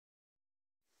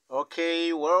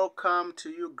Okay, welcome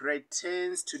to you grade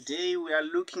 10s. Today we are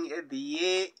looking at the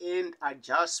year-end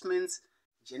adjustments,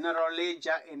 general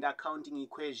ledger and accounting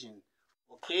equation.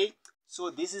 Okay, so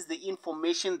this is the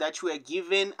information that we are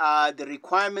given. The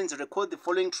requirements: record the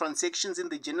following transactions in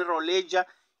the general ledger,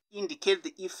 indicate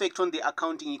the effect on the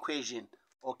accounting equation.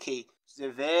 Okay, it's a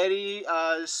very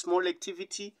small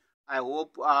activity. I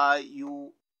hope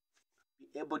you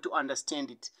be able to understand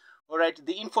it. All right,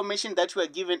 the information that we are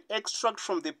given: extract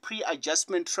from the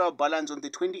pre-adjustment trial balance on the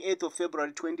 28th of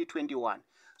February 2021.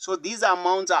 So these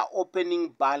amounts are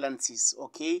opening balances.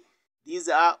 Okay, these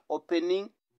are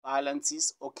opening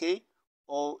balances. Okay,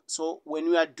 so when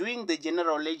we are doing the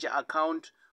general ledger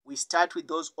account, we start with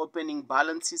those opening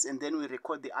balances and then we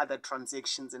record the other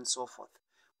transactions and so forth.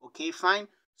 Okay, fine.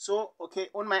 So okay,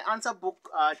 on my answer book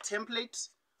template,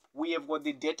 we have got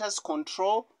the debtors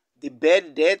control, the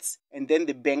bad debts, and then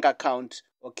the bank account.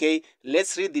 Okay,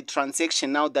 let's read the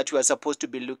transaction now that we are supposed to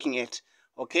be looking at.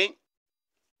 Okay,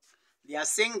 they are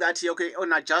saying that here, okay,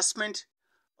 on adjustment,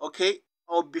 okay,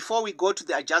 or before we go to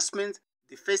the adjustment,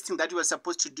 the first thing that we are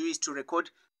supposed to do is to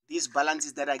record these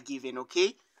balances that are given.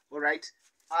 Okay, all right.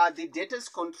 The debtors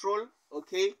control,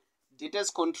 okay,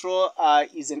 debtors control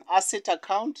is an asset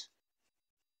account,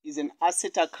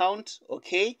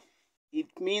 okay. It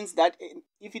means that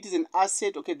if it is an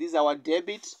asset, okay, this is our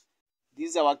debit,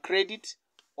 this is our credit.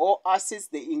 All assets,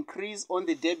 they increase on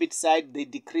the debit side, they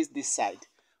decrease this side.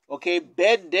 Okay,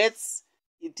 bad debts,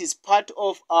 it is part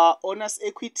of our owner's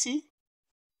equity.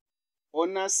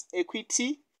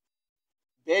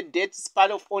 Bad debt is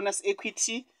part of owner's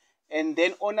equity, and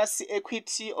then owner's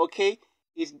equity, okay,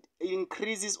 it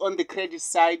increases on the credit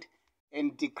side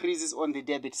and decreases on the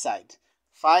debit side.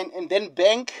 Fine. And then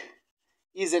bank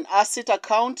is an asset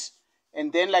account,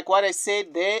 and then like what I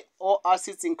said there, all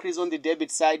assets increase on the debit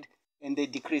side and they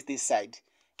decrease this side.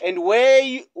 And where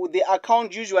the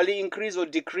account usually increase or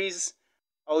decrease,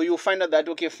 or you find out that,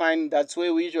 okay, fine, that's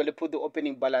where we usually put the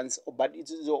opening balance. But it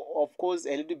is of course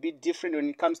a little bit different when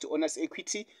it comes to owner's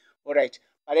equity. All right,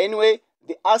 but anyway,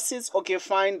 the assets, okay,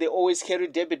 fine, they always carry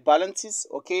debit balances.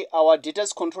 Okay, our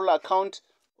debtors control account,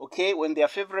 okay, when they are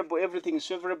favorable, everything is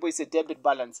favorable, it's a debit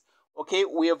balance. Okay,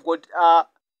 we have got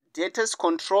debtors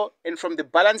control, and from the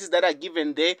balances that are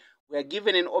given there, we are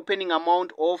given an opening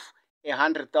amount of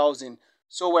 100,000.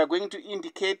 So we are going to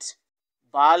indicate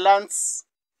balance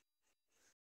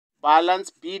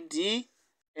BD,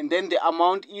 and then the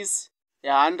amount is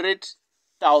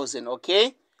 100,000.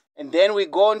 Okay, and then we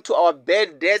go on to our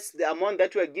bad debts. The amount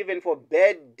that we are given for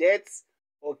bad debts,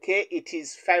 okay, it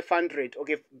is 500.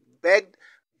 Okay, bad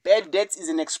debts is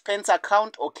an expense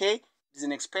account. Okay, it's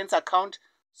an expense account.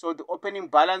 So the opening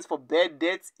balance for bad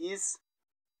debts is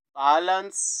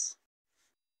balance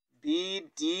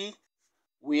BD.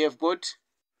 We have got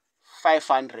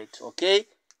 500. Okay,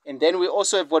 and then we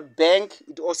also have got bank.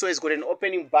 It also has got an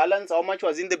opening balance. How much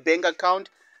was in the bank account?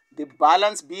 The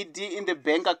balance BD in the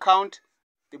bank account,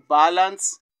 the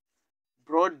balance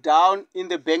brought down in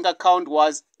the bank account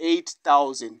was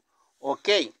 8,000.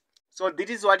 Okay, so this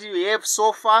is what we have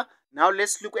so far. Now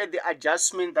let's look at the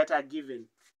adjustment that are given.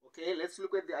 Okay, let's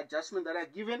look at the adjustment that are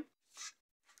given.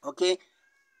 Okay,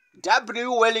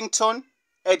 W. Wellington,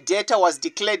 a debtor, was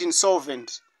declared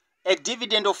insolvent. A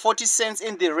dividend of 40 cents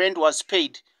in the rent was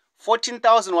paid.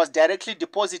 14,000 was directly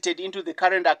deposited into the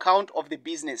current account of the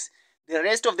business. The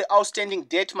rest of the outstanding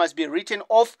debt must be written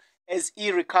off as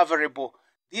irrecoverable.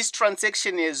 This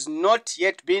transaction has not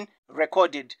yet been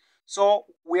recorded. So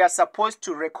we are supposed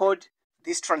to record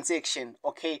this transaction.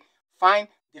 Okay, fine.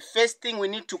 The first thing we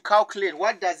need to calculate,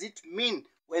 what does it mean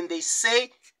when they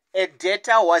say a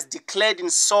debtor was declared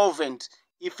insolvent?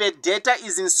 If a debtor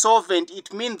is insolvent,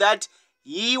 it means that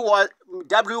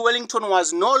W. Wellington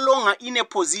was no longer in a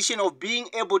position of being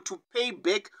able to pay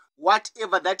back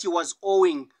whatever that he was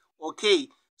owing. Okay,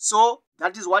 so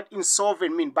that is what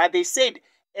insolvent means. But they said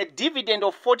a dividend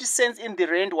of 40 cents in the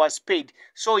rent was paid.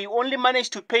 So he only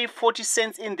managed to pay 40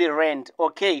 cents in the rent,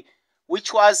 okay,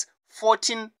 which was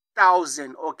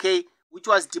 14,000, okay, which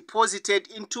was deposited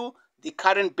into the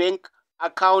current bank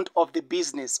account of the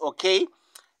business, okay.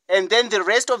 And then the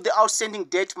rest of the outstanding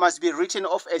debt must be written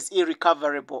off as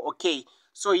irrecoverable. Okay,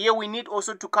 so here we need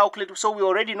also to calculate. So we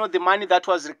already know the money that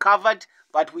was recovered,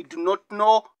 but we do not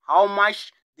know how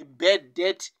much the bad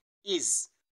debt is.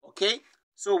 Okay,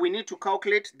 so we need to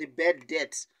calculate the bad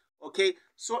debt. Okay,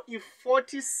 so if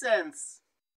 40 cents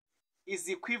is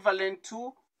equivalent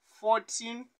to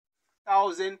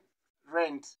 14,000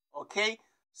 rent, okay,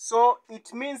 so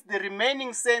it means the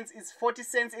remaining cents is 40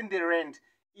 cents in the rent.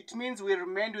 It means we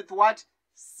remained with what?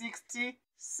 60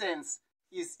 cents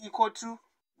is equal to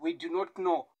we do not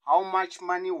know how much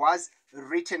money was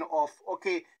written off.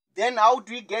 Okay, then how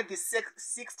do we get the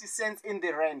 60 cents in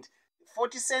the rand?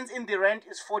 40 cents in the rand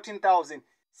is 14,000.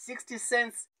 60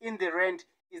 cents in the rand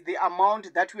is the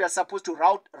amount that we are supposed to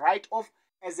write off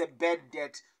as a bad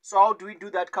debt. So how do we do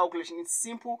that calculation? It's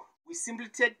simple. We simply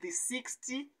take the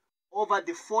 60 over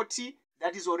the 40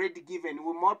 that is already given.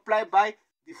 We multiply by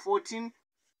the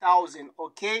 14,000.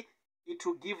 Okay, it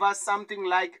will give us something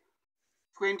like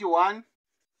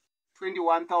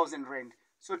 21,000 rand.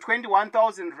 So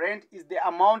 21,000 rand is the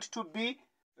amount to be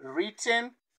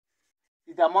written.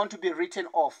 The amount to be written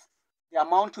off. The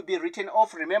amount to be written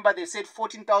off. Remember, they said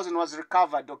 14,000 was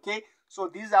recovered. Okay, so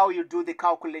this is how you do the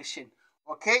calculation.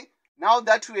 Okay, now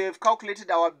that we have calculated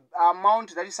our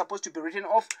amount that is supposed to be written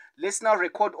off, let's now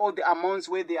record all the amounts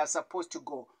where they are supposed to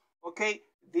go. Okay,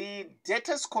 the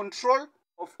debtors control,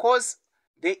 of course,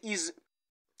 there is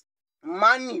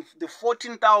money, the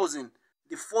 14,000.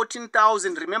 The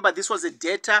 14,000, remember this was a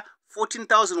debtor,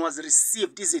 14,000 was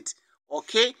received, is it?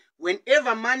 Okay,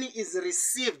 whenever money is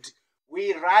received,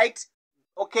 we write,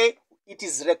 okay, it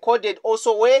is recorded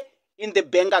also where? In the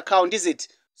bank account, is it?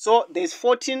 So there's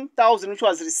 14,000 which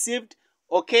was received.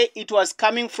 Okay, it was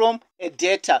coming from a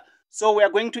debtor. So we are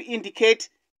going to indicate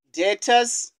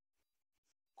debtors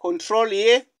control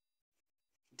here.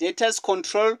 Debtors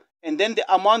control, and then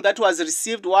the amount that was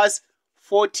received was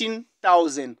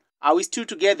 14,000. Are we still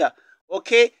together?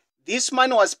 Okay, this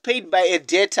money was paid by a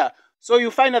debtor. So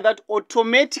you find out that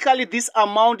automatically this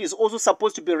amount is also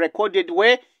supposed to be recorded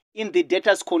where? In the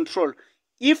debtor's control.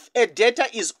 If a debtor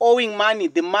is owing money,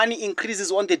 the money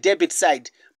increases on the debit side.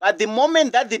 But the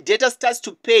moment that the debtor starts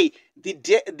to pay,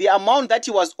 the amount that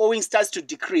he was owing starts to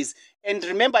decrease. And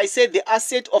remember, I said the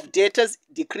asset of debtors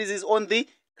decreases on the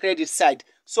credit side.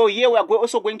 So here we are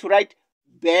also going to write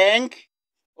bank,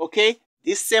 okay,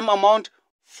 this same amount,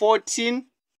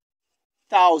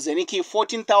 14,000. Okay,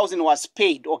 14,000 was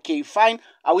paid. Okay, fine.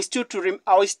 Are we still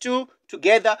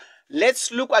together?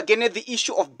 Let's look again at the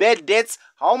issue of bad debts.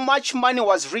 How much money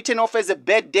was written off as a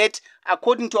bad debt?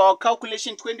 According to our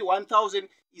calculation, 21,000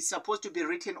 is supposed to be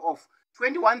written off.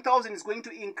 21,000 is going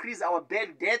to increase our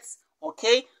bad debts.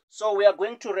 Okay, so we are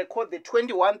going to record the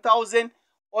 21,000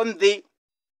 on the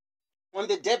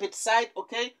debit side.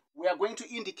 Okay, we are going to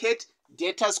indicate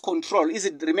debtors control. Is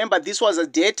it? Remember, this was a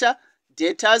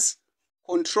debtors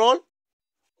control.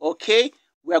 Okay,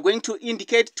 we are going to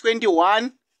indicate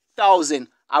 21,000.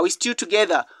 Are we still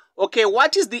together? Okay,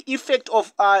 what is the effect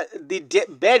of the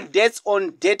bad debts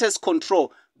on debtors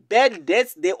control? Bad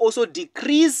debts, they also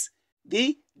decrease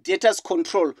the debtors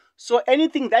control. So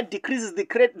anything that decreases the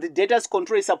debtors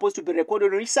control is supposed to be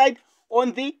recorded on which side?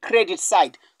 On the credit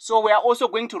side. So we are also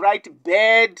going to write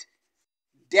bad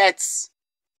debts.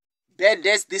 Bad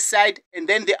debts this side, and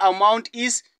then the amount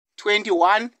is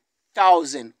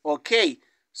 21,000. Okay,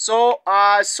 so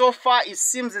so far it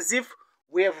seems as if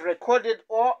we have recorded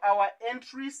all our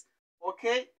entries.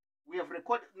 Okay, we have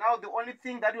recorded. Now the only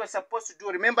thing that we are supposed to do,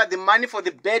 remember, the money for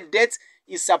the bad debts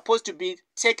is supposed to be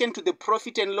taken to the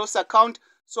profit and loss account.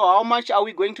 So how much are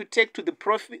we going to take to the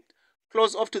profit,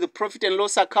 close off to the profit and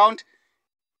loss account?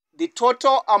 The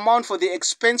total amount for the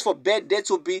expense for bad debts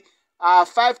will be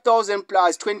 5,000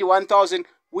 plus 21,000,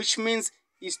 which means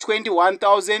is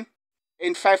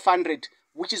 21,500,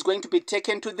 which is going to be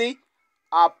taken to the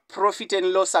profit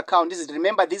and loss account. This is,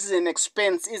 remember, this is an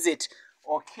expense, is it?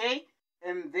 Okay,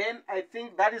 and then I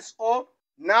think that is all.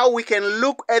 Now we can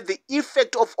look at the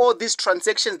effect of all these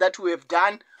transactions that we have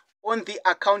done on the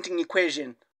accounting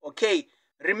equation. Okay,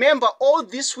 remember, all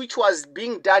this which was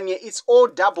being done here, it's all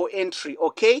double entry.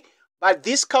 Okay, but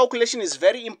this calculation is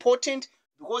very important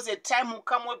because a time will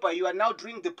come whereby you are now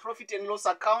doing the profit and loss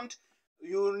account.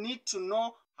 You need to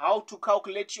know how to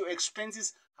calculate your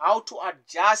expenses, how to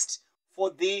adjust for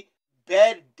the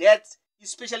bad debts,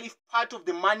 especially if part of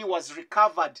the money was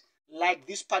recovered, like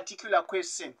this particular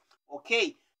question.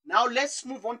 Okay, now let's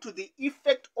move on to the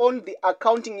effect on the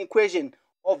accounting equation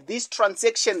of this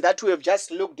transaction that we have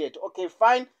just looked at. Okay,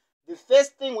 fine. The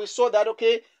first thing we saw that,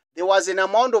 okay, there was an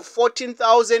amount of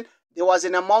 14,000, there was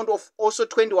an amount of also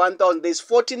 21,000. There's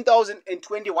 14,000 and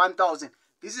 21,000.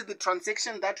 This is the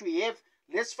transaction that we have.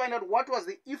 Let's find out what was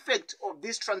the effect of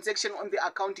this transaction on the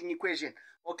accounting equation.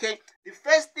 Okay, the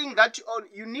first thing that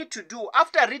you need to do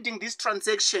after reading this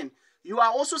transaction, you are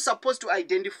also supposed to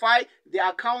identify the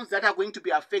accounts that are going to be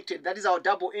affected. That is our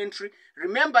double entry.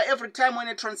 Remember, every time when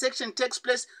a transaction takes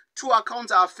place, two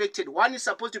accounts are affected. One is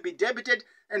supposed to be debited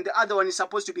and the other one is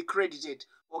supposed to be credited.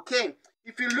 Okay,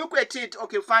 if you look at it,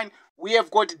 okay, fine. We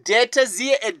have got debtors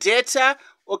here, a debtor.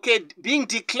 Okay, being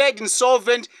declared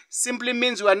insolvent simply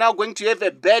means we are now going to have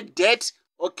a bad debt.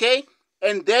 Okay,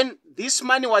 and then this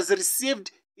money was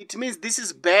received. It means this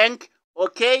is bank,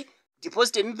 okay,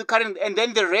 deposited into the current, and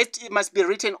then the rest, it must be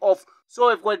written off. So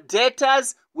we've got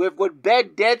debtors, we've got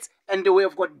bad debts, and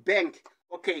we've got bank.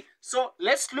 Okay, so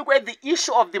let's look at the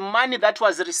issue of the money that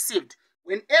was received.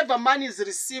 Whenever money is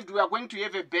received, we are going to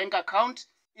have a bank account.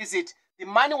 Is it? The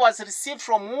money was received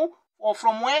from who? Or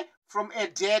from where? From a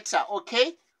debtor,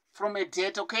 okay? From a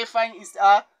debtor, okay, fine. Is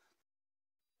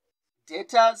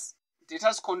debtors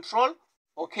control.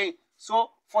 Okay, so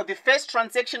for the first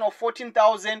transaction of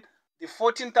 14,000, the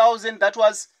 14,000 that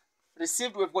was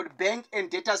received, we've got bank and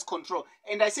debtors control.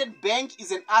 And I said bank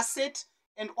is an asset,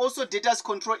 and also debtors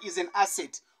control is an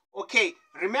asset. Okay,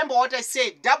 remember what I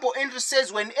said. Double entry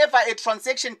says whenever a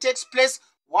transaction takes place,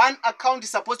 one account is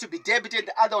supposed to be debited,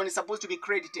 the other one is supposed to be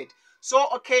credited. So,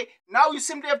 okay, now you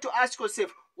simply have to ask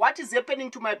yourself, what is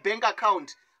happening to my bank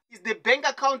account? Is the bank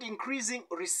account increasing,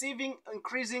 receiving,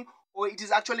 increasing, or it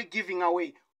is actually giving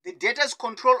away? The debtors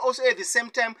control also at the same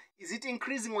time, is it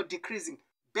increasing or decreasing?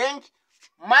 Bank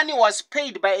money was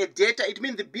paid by a debtor. It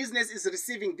means the business is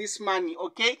receiving this money,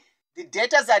 okay? The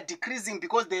debtors are decreasing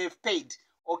because they have paid,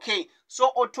 okay?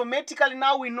 So automatically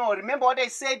now we know. Remember what I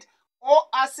said? All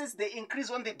assets, they increase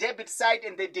on the debit side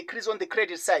and they decrease on the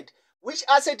credit side. Which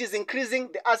asset is increasing?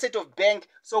 The asset of bank.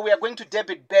 So we are going to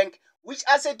debit bank. Which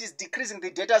asset is decreasing? The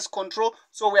debtors control.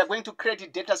 So we are going to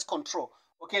credit debtors control.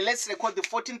 Okay, let's record the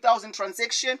 14,000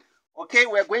 transaction. Okay,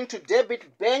 we are going to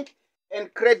debit bank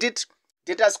and credit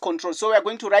debtors control. So we are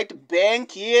going to write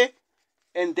bank here.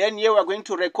 And then here we are going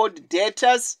to record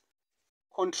debtors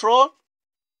control.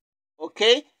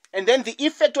 Okay, and then the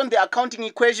effect on the accounting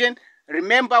equation.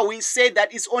 Remember, we said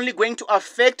that it's only going to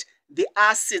affect the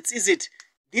assets, is it?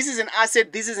 This is an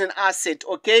asset, this is an asset,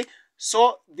 okay?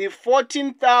 So the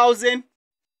 14,000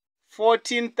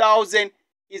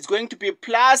 is going to be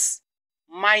plus,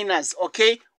 minus,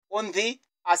 okay? On the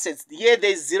assets. Here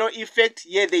there is zero effect,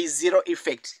 here there is zero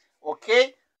effect,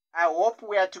 okay? I hope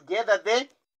we are together there.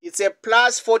 It's a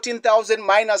plus 14,000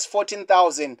 minus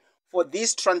 14,000 for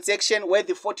this transaction where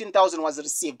the 14,000 was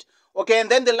received. Okay,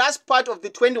 and then the last part of the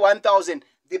 21,000,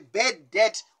 the bad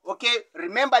debt. Okay,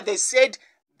 remember they said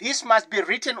this must be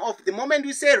written off. The moment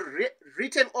we say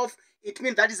written off, it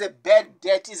means that is a bad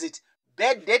debt, is it?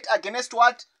 Bad debt against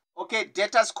what? Okay,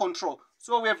 debtors control.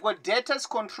 So we have got debtors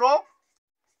control.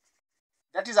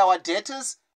 That is our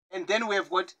debtors. And then we have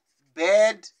got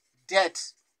bad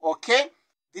debt. Okay,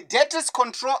 the debtors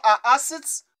control are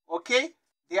assets. Okay,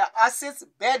 they are assets.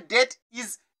 Bad debt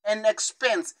is an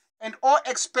expense. And all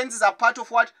expenses are part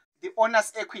of what? The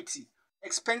owner's equity.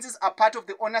 Expenses are part of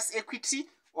the owner's equity.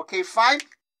 Okay, fine.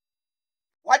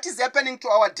 What is happening to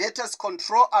our debtors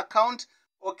control account?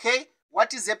 Okay,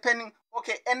 what is happening?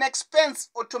 Okay, an expense,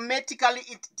 automatically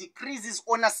it decreases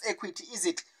owner's equity, is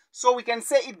it? So we can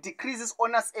say it decreases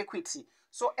owner's equity.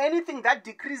 So anything that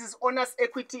decreases owner's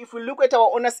equity, if we look at our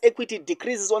owner's equity, it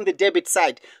decreases on the debit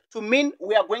side. To mean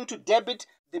we are going to debit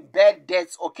the bad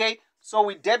debts, okay? So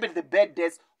we debit the bad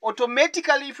debts.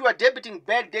 Automatically, if you are debiting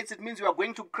bad debts, it means you are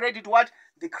going to credit what?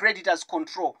 The creditors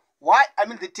control. Why? I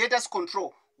mean the debtors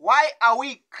control. Why are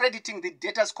we crediting the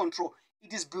debtors control?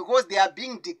 It is because they are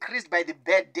being decreased by the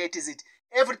bad debt, is it?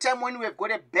 Every time when we have got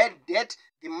a bad debt,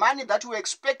 the money that we're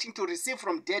expecting to receive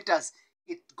from debtors,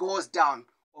 it goes down.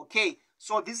 Okay,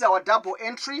 so this is our double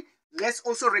entry. Let's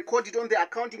also record it on the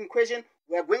accounting equation.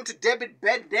 We are going to debit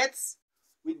bad debts.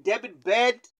 We debit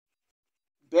bad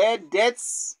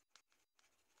debts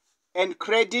and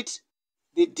credit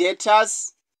the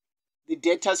debtors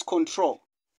control.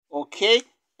 Okay,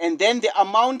 and then the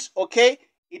amount, okay,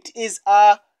 it is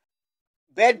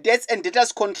bad debts and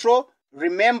debtors control.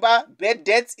 Remember, bad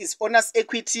debts is owner's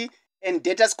equity and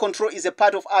debtors control is a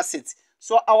part of assets.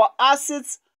 So our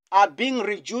assets are being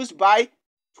reduced by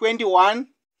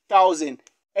 21,000,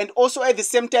 and also at the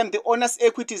same time the owner's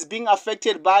equity is being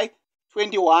affected by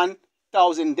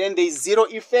 21,000. Then there is zero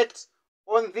effect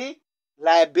on the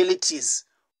liabilities.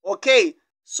 Okay,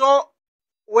 so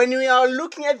when we are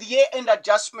looking at the year-end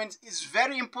adjustments, it's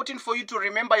very important for you to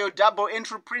remember your double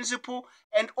entry principle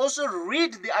and also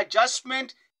read the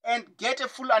adjustment and get a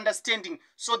full understanding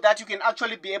so that you can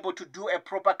actually be able to do a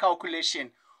proper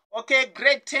calculation. Okay,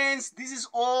 grade 10s, this is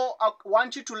all. I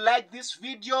want you to like this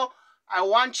video. I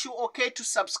want you, okay, to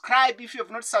subscribe if you have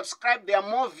not subscribed. There are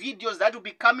more videos that will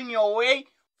be coming your way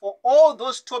for all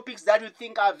those topics that you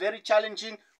think are very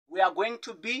challenging. We are going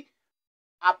to be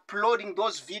uploading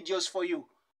those videos for you.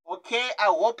 Okay, I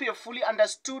hope you have fully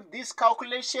understood this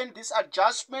calculation, this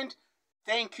adjustment.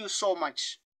 Thank you so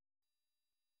much.